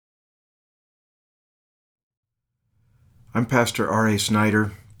I'm Pastor R.A.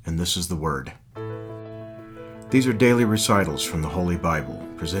 Snyder, and this is The Word. These are daily recitals from the Holy Bible,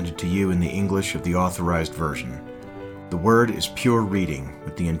 presented to you in the English of the Authorized Version. The Word is pure reading,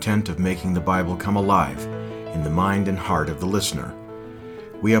 with the intent of making the Bible come alive in the mind and heart of the listener.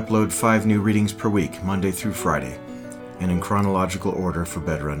 We upload 5 new readings per week, Monday through Friday, and in chronological order for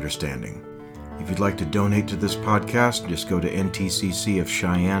better understanding. If you'd like to donate to this podcast, just go to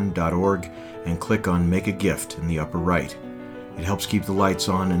ntccofcheyenne.org and click on Make a Gift in the upper right. It helps keep the lights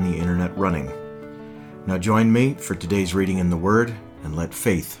on and the internet running. Now join me for today's reading in the Word, and let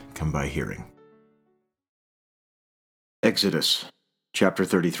faith come by hearing. Exodus, chapter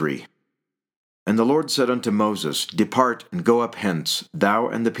 33. And the Lord said unto Moses, Depart and go up hence, thou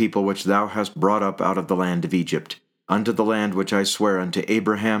and the people which thou hast brought up out of the land of Egypt, unto the land which I swear unto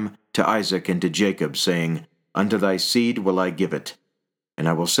Abraham, to Isaac, and to Jacob, saying, Unto thy seed will I give it. And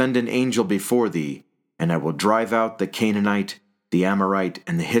I will send an angel before thee, and I will drive out the Canaanite, the Amorite,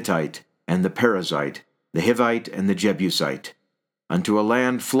 and the Hittite, and the Perizzite, the Hivite, and the Jebusite, unto a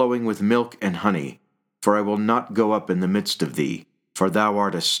land flowing with milk and honey. For I will not go up in the midst of thee, for thou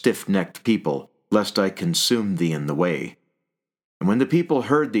art a stiff-necked people, lest I consume thee in the way. And when the people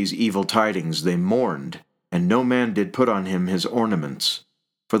heard these evil tidings, they mourned, and no man did put on him his ornaments.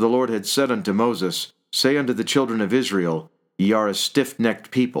 For the Lord had said unto Moses, Say unto the children of Israel, Ye are a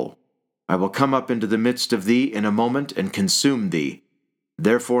stiff-necked people. I will come up into the midst of thee in a moment, and consume thee.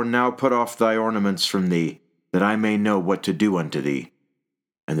 Therefore now put off thy ornaments from thee, that I may know what to do unto thee.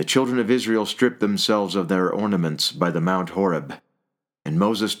 And the children of Israel stripped themselves of their ornaments by the Mount Horeb. And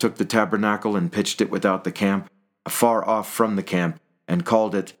Moses took the tabernacle and pitched it without the camp, afar off from the camp, and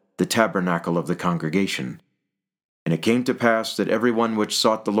called it the tabernacle of the congregation. And it came to pass that every one which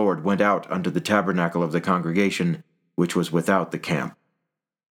sought the Lord went out unto the tabernacle of the congregation, which was without the camp.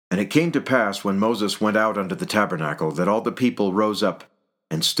 And it came to pass, when Moses went out unto the tabernacle, that all the people rose up,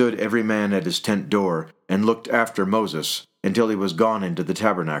 and stood every man at his tent door, and looked after Moses, until he was gone into the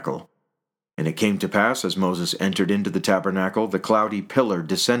tabernacle. And it came to pass, as Moses entered into the tabernacle, the cloudy pillar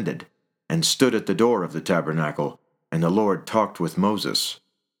descended, and stood at the door of the tabernacle, and the Lord talked with Moses.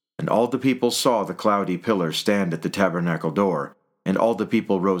 And all the people saw the cloudy pillar stand at the tabernacle door, and all the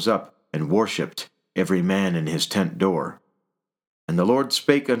people rose up and worshipped, every man in his tent door. And the Lord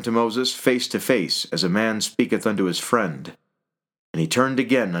spake unto Moses face to face, as a man speaketh unto his friend. And he turned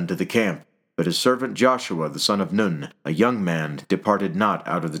again unto the camp, but his servant Joshua the son of Nun, a young man, departed not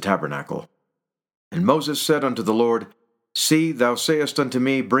out of the tabernacle. And Moses said unto the Lord, See, thou sayest unto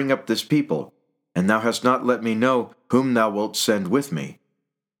me, Bring up this people, and thou hast not let me know whom thou wilt send with me.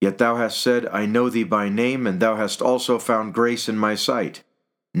 Yet thou hast said, I know thee by name, and thou hast also found grace in my sight.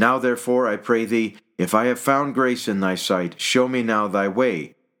 Now therefore, I pray thee, if I have found grace in thy sight, show me now thy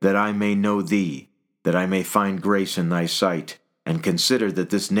way, that I may know thee, that I may find grace in thy sight, and consider that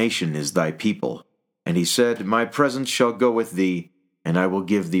this nation is thy people. And he said, My presence shall go with thee, and I will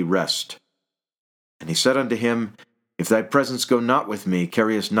give thee rest. And he said unto him, If thy presence go not with me,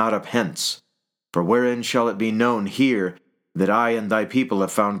 carry us not up hence. For wherein shall it be known here that I and thy people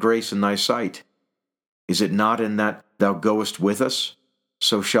have found grace in thy sight? Is it not in that thou goest with us?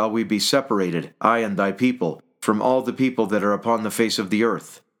 So shall we be separated, I and thy people, from all the people that are upon the face of the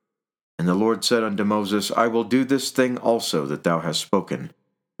earth. And the Lord said unto Moses, I will do this thing also that thou hast spoken,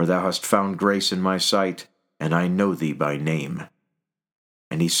 for thou hast found grace in my sight, and I know thee by name.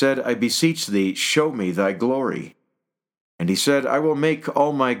 And he said, I beseech thee, show me thy glory. And he said, I will make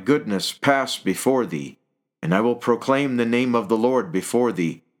all my goodness pass before thee, and I will proclaim the name of the Lord before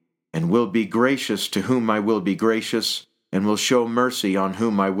thee, and will be gracious to whom I will be gracious, and will show mercy on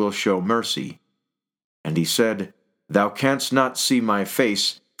whom I will show mercy. And he said, Thou canst not see my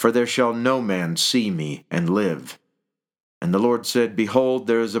face, for there shall no man see me and live. And the Lord said, Behold,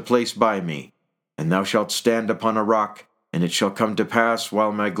 there is a place by me, and thou shalt stand upon a rock, and it shall come to pass,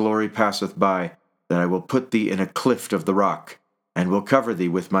 while my glory passeth by, that I will put thee in a clift of the rock, and will cover thee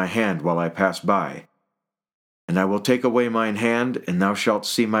with my hand while I pass by. And I will take away mine hand, and thou shalt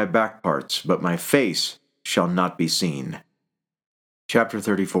see my back parts, but my face shall not be seen. Chapter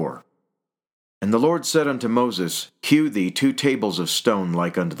 34. And the Lord said unto Moses, Hew thee 2 tables of stone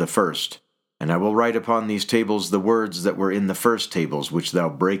like unto the first, and I will write upon these tables the words that were in the first tables which thou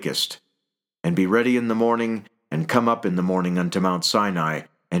breakest. And be ready in the morning, and come up in the morning unto Mount Sinai,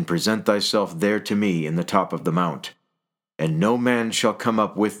 and present thyself there to me in the top of the mount. And no man shall come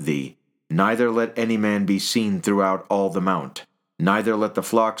up with thee, neither let any man be seen throughout all the mount, neither let the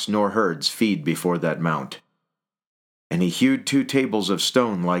flocks nor herds feed before that mount. And he hewed 2 tables of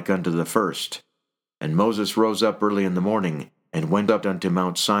stone like unto the first. And Moses rose up early in the morning, and went up unto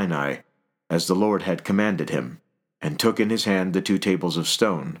Mount Sinai, as the Lord had commanded him. and took in his hand the 2 tables of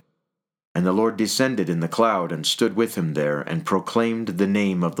stone. And the Lord descended in the cloud, and stood with him there, and proclaimed the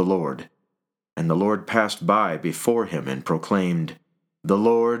name of the Lord. And the Lord passed by before him, and proclaimed, the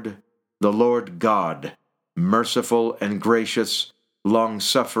Lord God, merciful and gracious,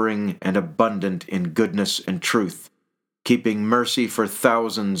 long-suffering and abundant in goodness and truth, keeping mercy for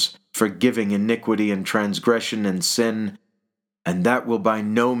thousands, forgiving iniquity and transgression and sin, and that will by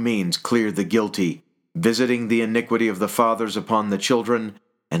no means clear the guilty, visiting the iniquity of the fathers upon the children,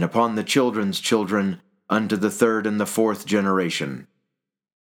 and upon the children's children, unto the 3rd and the 4th generation.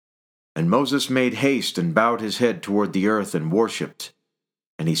 And Moses made haste, and bowed his head toward the earth, and worshipped.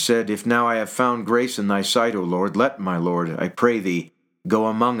 And he said, If now I have found grace in thy sight, O Lord, let, my Lord, I pray thee, go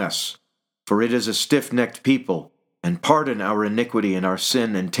among us. For it is a stiff-necked people, and pardon our iniquity and our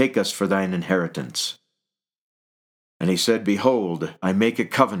sin, and take us for thine inheritance. And he said, Behold, I make a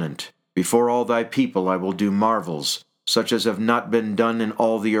covenant. Before all thy people I will do marvels, such as have not been done in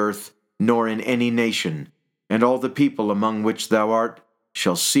all the earth, nor in any nation. And all the people among which thou art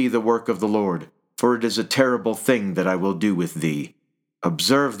shall see the work of the Lord, for it is a terrible thing that I will do with thee.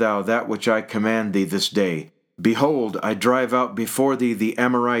 Observe thou that which I command thee this day. Behold, I drive out before thee the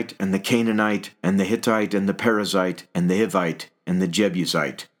Amorite, and the Canaanite, and the Hittite, and the Perizzite, and the Hivite, and the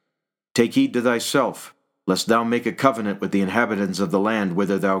Jebusite. Take heed to thyself, lest thou make a covenant with the inhabitants of the land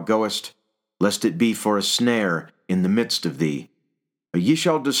whither thou goest, lest it be for a snare in the midst of thee. For ye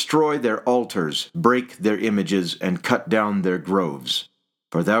shall destroy their altars, break their images, and cut down their groves.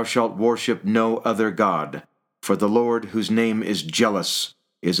 For thou shalt worship no other God. For the Lord, whose name is jealous,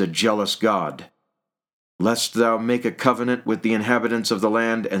 is a jealous God. Lest thou make a covenant with the inhabitants of the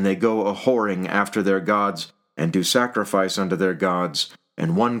land, and they go a-whoring after their gods, and do sacrifice unto their gods,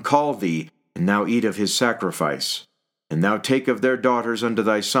 and one call thee, and thou eat of his sacrifice. And thou take of their daughters unto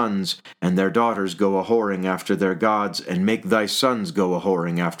thy sons, and their daughters go a-whoring after their gods, and make thy sons go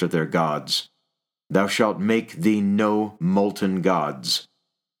a-whoring after their gods. Thou shalt make thee no molten gods.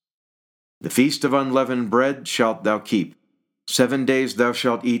 The feast of unleavened bread shalt thou keep. 7 days thou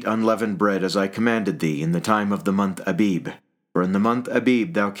shalt eat unleavened bread, as I commanded thee, in the time of the month Abib. For in the month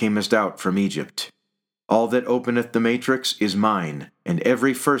Abib thou camest out from Egypt. All that openeth the matrix is mine, and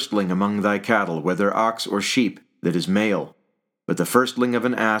every firstling among thy cattle, whether ox or sheep, that is male. But the firstling of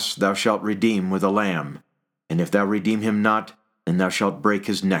an ass thou shalt redeem with a lamb. And if thou redeem him not, then thou shalt break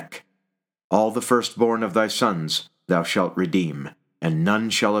his neck. All the firstborn of thy sons thou shalt redeem, and none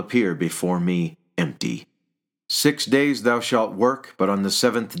shall appear before me empty. 6 days thou shalt work, but on the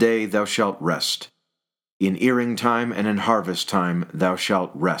 7th day thou shalt rest. In earing time and in harvest time thou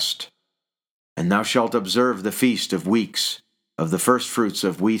shalt rest. And thou shalt observe the feast of weeks, of the firstfruits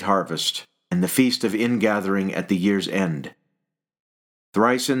of wheat harvest, and the feast of ingathering at the year's end.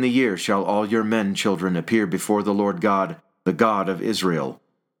 Thrice in the year shall all your men children appear before the Lord God, the God of Israel.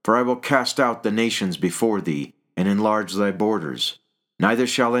 For I will cast out the nations before thee, and enlarge thy borders. Neither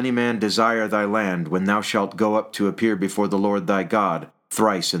shall any man desire thy land when thou shalt go up to appear before the Lord thy God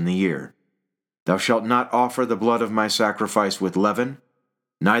thrice in the year. Thou shalt not offer the blood of my sacrifice with leaven,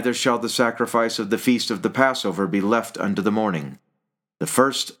 neither shall the sacrifice of the feast of the Passover be left unto the morning. The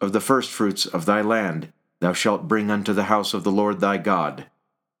first of the firstfruits of thy land thou shalt bring unto the house of the Lord thy God.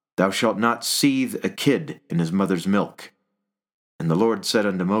 Thou shalt not seethe a kid in his mother's milk. And the Lord said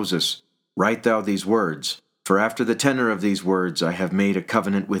unto Moses, Write thou these words, for after the tenor of these words I have made a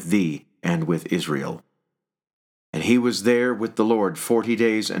covenant with thee and with Israel. And he was there with the Lord 40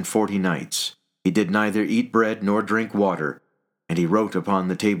 days and 40 nights. He did neither eat bread nor drink water, and he wrote upon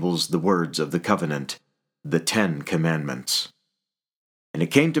the tables the words of the covenant, the 10 commandments. And it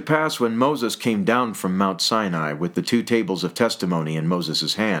came to pass when Moses came down from Mount Sinai with the 2 tables of testimony in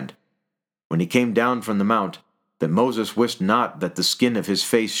Moses' hand, when he came down from the mount, that Moses wist not that the skin of his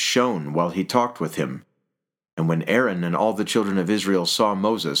face shone while he talked with him. And when Aaron and all the children of Israel saw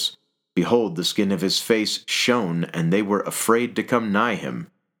Moses, behold, the skin of his face shone, and they were afraid to come nigh him.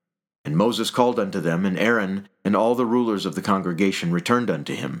 And Moses called unto them, and Aaron and all the rulers of the congregation returned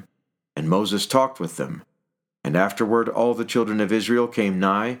unto him. And Moses talked with them. And afterward all the children of Israel came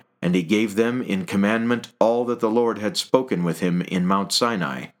nigh, and he gave them in commandment all that the Lord had spoken with him in Mount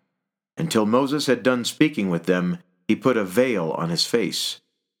Sinai. Until Moses had done speaking with them, he put a veil on his face.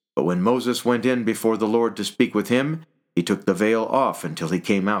 But when Moses went in before the Lord to speak with him, he took the veil off until he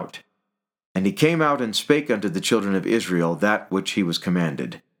came out. And he came out and spake unto the children of Israel that which he was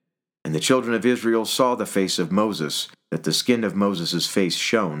commanded. And the children of Israel saw the face of Moses, that the skin of Moses' face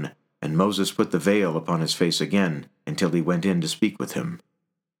shone, and Moses put the veil upon his face again, until he went in to speak with him.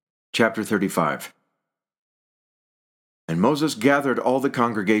 Chapter 35. And Moses gathered all the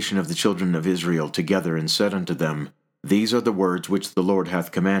congregation of the children of Israel together, and said unto them, These are the words which the Lord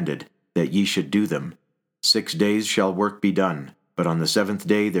hath commanded, that ye should do them. 6 days shall work be done, but on the 7th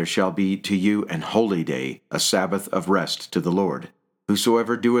day there shall be to you an holy day, a Sabbath of rest to the Lord.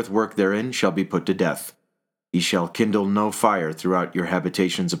 Whosoever doeth work therein shall be put to death. Ye shall kindle no fire throughout your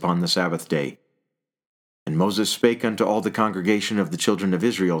habitations upon the Sabbath day. And Moses spake unto all the congregation of the children of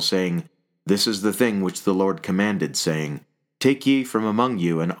Israel, saying, This is the thing which the Lord commanded, saying, Take ye from among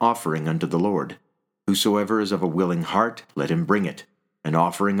you an offering unto the Lord. Whosoever is of a willing heart, let him bring it, an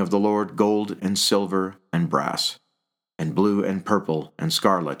offering of the Lord, gold and silver and brass, and blue and purple and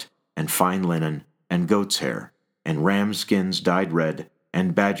scarlet, and fine linen, and goat's hair, and ram skins dyed red,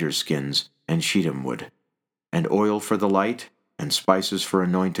 and badger skins, and shittim wood, and oil for the light, and spices for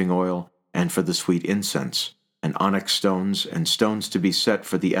anointing oil, and for the sweet incense, and onyx stones, and stones to be set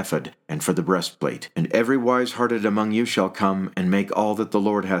for the ephod, and for the breastplate. And every wise-hearted among you shall come, and make all that the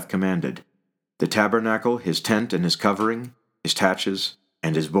Lord hath commanded: the tabernacle, his tent and his covering, his taches,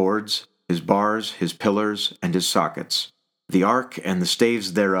 and his boards, his bars, his pillars, and his sockets, the ark and the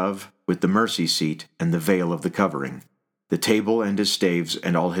staves thereof, with the mercy seat and the veil of the covering, the table and his staves,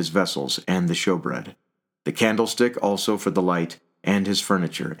 and all his vessels, and the showbread, the candlestick also for the light, and his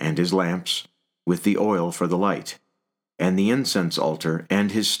furniture, and his lamps, with the oil for the light, and the incense altar,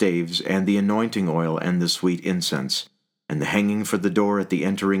 and his staves, and the anointing oil, and the sweet incense, and the hanging for the door at the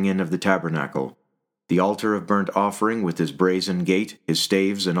entering in of the tabernacle, the altar of burnt offering with his brazen gate, his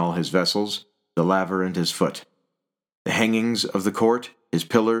staves and all his vessels, the laver and his foot, the hangings of the court, his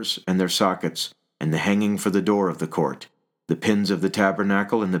pillars and their sockets, and the hanging for the door of the court, the pins of the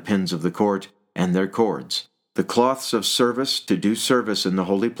tabernacle and the pins of the court, and their cords, the cloths of service to do service in the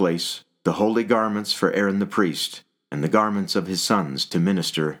holy place, the holy garments for Aaron the priest, and the garments of his sons to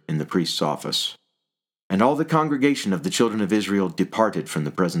minister in the priest's office. And all the congregation of the children of Israel departed from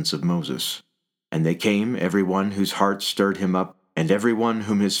the presence of Moses. And they came, every one whose heart stirred him up, and every one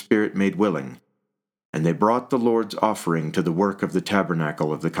whom his spirit made willing. And they brought the Lord's offering to the work of the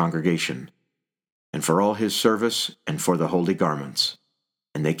tabernacle of the congregation, and for all his service, and for the holy garments.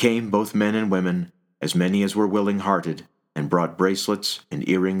 And they came, both men and women, as many as were willing-hearted, and brought bracelets, and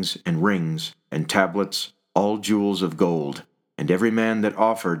earrings, and rings, and tablets, all jewels of gold. And every man that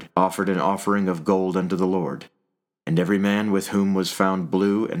offered an offering of gold unto the Lord. And every man with whom was found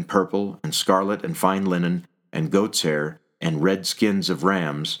blue and purple and scarlet and fine linen, and goat's hair, and red skins of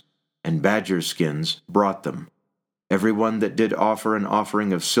rams, and badger skins, brought them. Every one that did offer an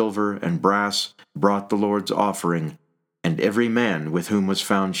offering of silver and brass brought the Lord's offering, and every man with whom was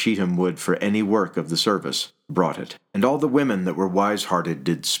found shittim wood for any work of the service brought it. And all the women that were wise-hearted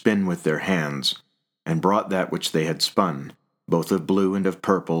did spin with their hands, and brought that which they had spun, both of blue and of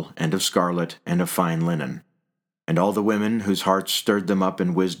purple, and of scarlet, and of fine linen. And all the women whose hearts stirred them up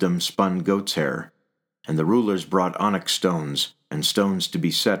in wisdom spun goat's hair. And the rulers brought onyx stones, and stones to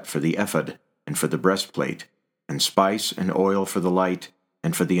be set for the ephod, and for the breastplate, and spice and oil for the light,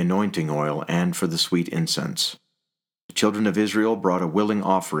 and for the anointing oil, and for the sweet incense. The children of Israel brought a willing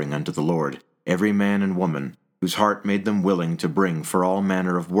offering unto the Lord, every man and woman, whose heart made them willing to bring for all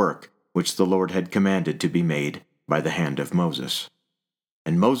manner of work, which the Lord had commanded to be made by the hand of Moses.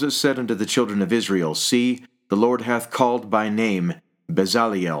 And Moses said unto the children of Israel, See, the Lord hath called by name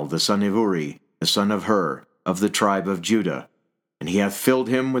Bezaleel the son of Uri, the son of Hur, of the tribe of Judah. And he hath filled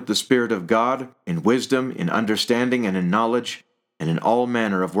him with the Spirit of God, in wisdom, in understanding, and in knowledge, and in all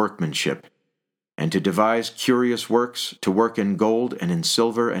manner of workmanship, and to devise curious works, to work in gold, and in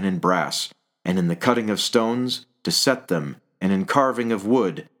silver, and in brass, and in the cutting of stones, to set them, and in carving of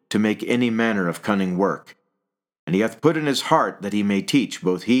wood, to make any manner of cunning work. And he hath put in his heart that he may teach,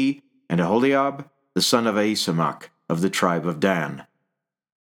 both he and Aholiab, the son of Ahisamach, of the tribe of Dan.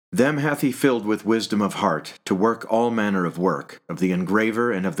 Them hath he filled with wisdom of heart, to work all manner of work, of the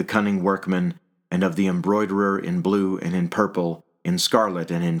engraver and of the cunning workman, and of the embroiderer in blue and in purple, in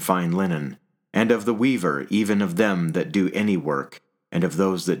scarlet and in fine linen, and of the weaver, even of them that do any work, and of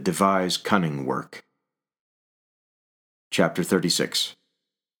those that devise cunning work. Chapter 36.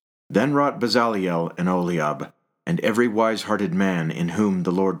 Then wrought Bezaleel and Aholiab, and every wise-hearted man in whom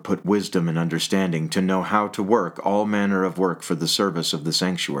the Lord put wisdom and understanding to know how to work all manner of work for the service of the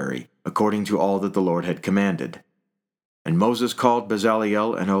sanctuary, according to all that the Lord had commanded. And Moses called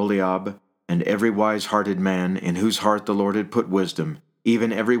Bezaleel and Aholiab, and every wise-hearted man in whose heart the Lord had put wisdom,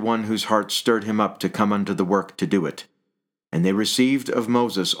 even every one whose heart stirred him up to come unto the work to do it. And they received of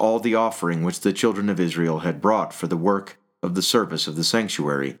Moses all the offering which the children of Israel had brought for the work of the service of the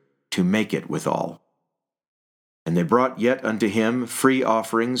sanctuary, to make it withal. And they brought yet unto him free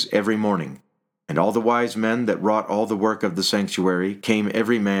offerings every morning, And all the wise men that wrought all the work of the sanctuary came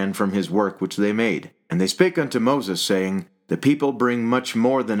every man from his work which they made. And they spake unto Moses, saying, The people bring much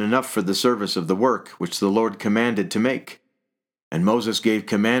more than enough for the service of the work which the Lord commanded to make. And Moses gave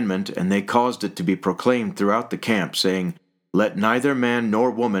commandment, and they caused it to be proclaimed throughout the camp, saying, Let neither man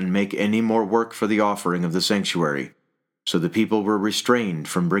nor woman make any more work for the offering of the sanctuary. So the people were restrained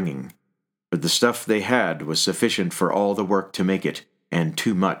from bringing. For the stuff they had was sufficient for all the work to make it, and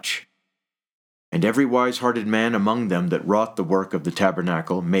too much. And every wise-hearted man among them that wrought the work of the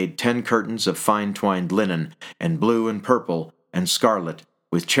tabernacle made 10 curtains of fine twined linen, and blue and purple and scarlet,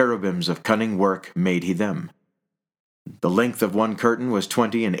 with cherubims of cunning work made he them. The length of one curtain was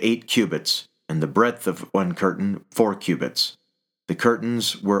 28 cubits, and the breadth of one curtain 4 cubits. The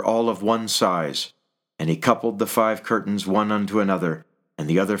curtains were all of one size, and he coupled the 5 curtains one unto another, and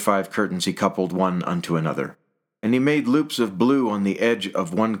the other 5 curtains he coupled one unto another. And he made loops of blue on the edge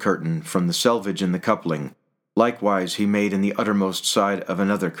of one curtain from the selvage in the coupling. Likewise he made in the uttermost side of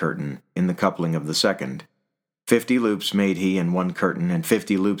another curtain, in the coupling of the second. 50 loops made he in one curtain, and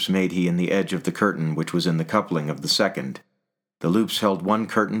 50 loops made he in the edge of the curtain which was in the coupling of the second. The loops held one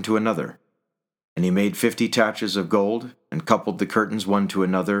curtain to another. And he made 50 taches of gold, and coupled the curtains one to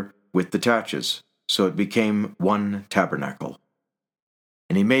another with the taches, so it became one tabernacle.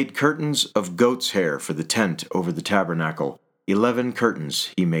 And he made curtains of goat's hair for the tent over the tabernacle. 11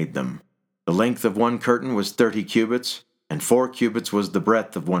 curtains he made them. The length of one curtain was 30 cubits, and 4 cubits was the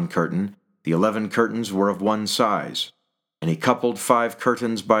breadth of one curtain. The 11 curtains were of one size. And he coupled 5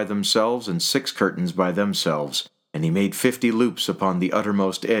 curtains by themselves, and 6 curtains by themselves. And he made 50 loops upon the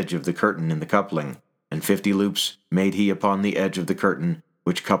uttermost edge of the curtain in the coupling, and 50 loops made he upon the edge of the curtain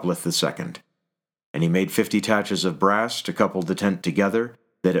which coupleth the second. And he made 50 taches of brass to couple the tent together,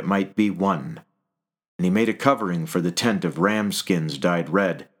 that it might be one. And he made a covering for the tent of ram skins dyed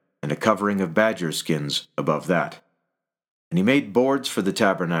red, and a covering of badger skins above that. And he made boards for the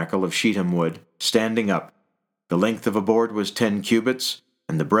tabernacle of shittim wood, standing up. The length of a board was 10 cubits,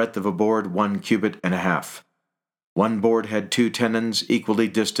 and the breadth of a board 1 cubit and a half. One board had 2 tenons equally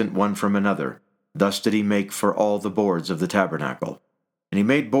distant one from another. Thus did he make for all the boards of the tabernacle. And he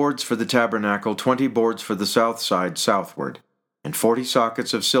made boards for the tabernacle, 20 boards for the south side southward. And 40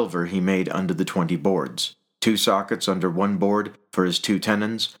 sockets of silver he made under the 20 boards, 2 sockets under one board for his 2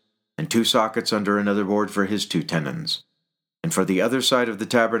 tenons, and 2 sockets under another board for his 2 tenons. And for the other side of the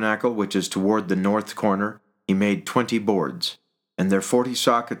tabernacle, which is toward the north corner, he made 20 boards, and their 40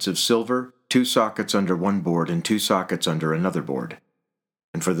 sockets of silver, 2 sockets under one board, and 2 sockets under another board.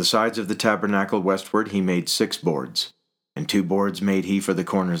 And for the sides of the tabernacle westward he made 6 boards, and 2 boards made he for the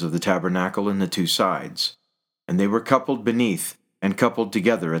corners of the tabernacle and the 2 sides. And they were coupled beneath, and coupled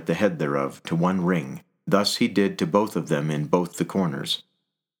together at the head thereof, to one ring. Thus he did to both of them in both the corners.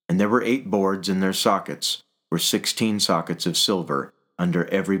 And there were 8 boards, and their sockets were 16 sockets of silver, under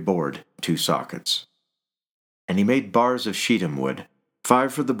every board 2 sockets. And he made bars of shittim wood,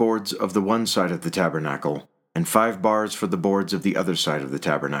 5 for the boards of the one side of the tabernacle, and 5 bars for the boards of the other side of the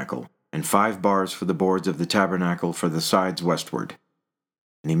tabernacle, and 5 bars for the boards of the tabernacle for the sides westward.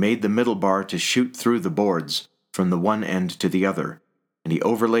 And he made the middle bar to shoot through the boards, from the one end to the other. And he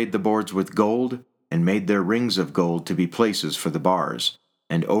overlaid the boards with gold, and made their rings of gold to be places for the bars,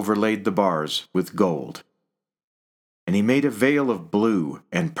 and overlaid the bars with gold. And he made a veil of blue,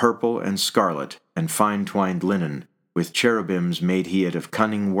 and purple, and scarlet, and fine twined linen, with cherubims made he it of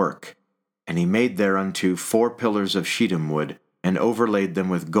cunning work. And he made thereunto 4 pillars of shittim wood, and overlaid them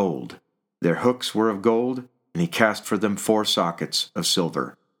with gold. Their hooks were of gold, and he cast for them 4 sockets of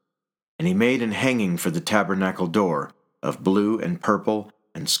silver. And he made an hanging for the tabernacle door, of blue and purple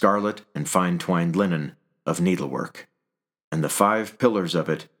and scarlet and fine twined linen, of needlework. And the 5 pillars of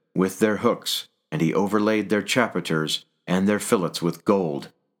it, with their hooks, and he overlaid their chapiters and their fillets with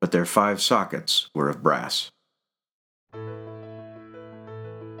gold, but their 5 sockets were of brass.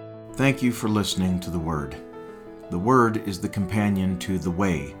 Thank you for listening to The Word. The Word is the companion to The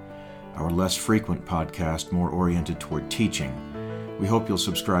Way, our less frequent podcast more oriented toward teaching. We hope you'll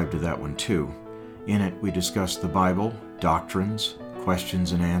subscribe to that one too. In it, we discuss the Bible, doctrines,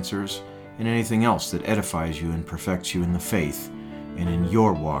 questions and answers, and anything else that edifies you and perfects you in the faith and in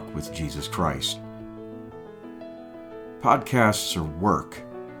your walk with Jesus Christ. Podcasts are work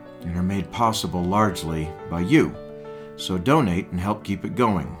and are made possible largely by you, so donate and help keep it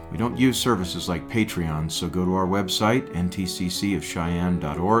going. We don't use services like Patreon, so go to our website,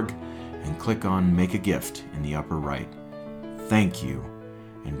 ntccofcheyenne.org, and click on Make a Gift in the upper right. Thank you,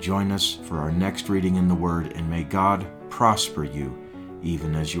 and join us for our next reading in the Word, and may God prosper you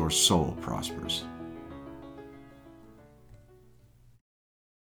even as your soul prospers.